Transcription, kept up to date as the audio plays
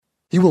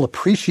You will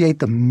appreciate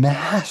the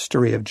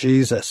mastery of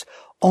Jesus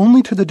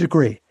only to the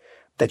degree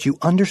that you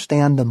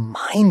understand the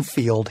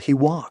minefield he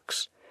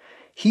walks.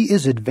 He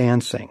is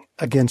advancing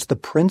against the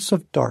prince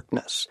of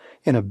darkness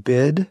in a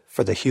bid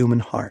for the human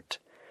heart.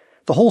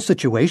 The whole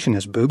situation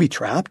is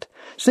booby-trapped.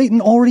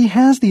 Satan already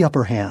has the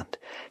upper hand.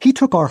 He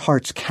took our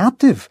hearts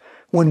captive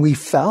when we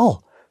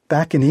fell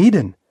back in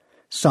Eden.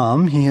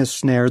 Some he has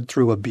snared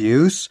through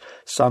abuse,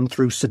 some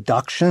through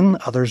seduction,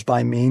 others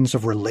by means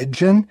of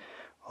religion.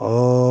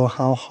 Oh,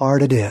 how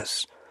hard it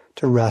is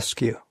to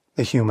rescue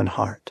the human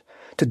heart,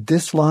 to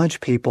dislodge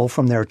people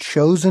from their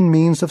chosen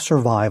means of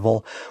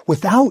survival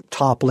without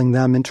toppling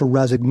them into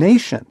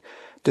resignation,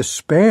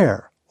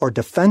 despair, or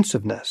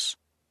defensiveness.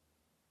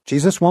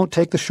 Jesus won't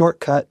take the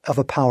shortcut of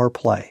a power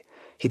play.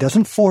 He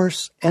doesn't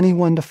force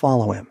anyone to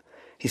follow him.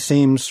 He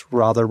seems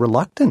rather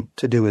reluctant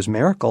to do his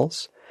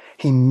miracles.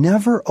 He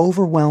never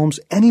overwhelms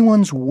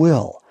anyone's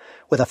will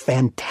with a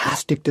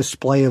fantastic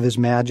display of his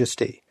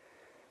majesty.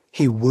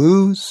 He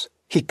woos,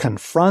 he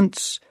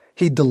confronts,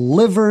 he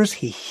delivers,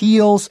 he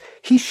heals,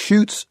 he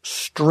shoots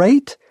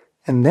straight,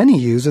 and then he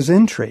uses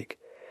intrigue.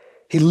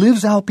 He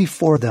lives out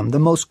before them the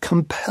most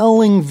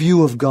compelling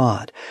view of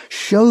God,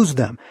 shows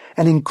them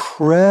an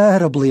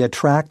incredibly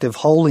attractive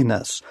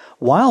holiness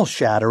while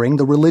shattering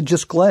the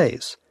religious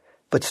glaze.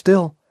 But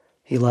still,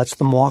 he lets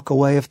them walk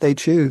away if they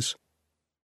choose.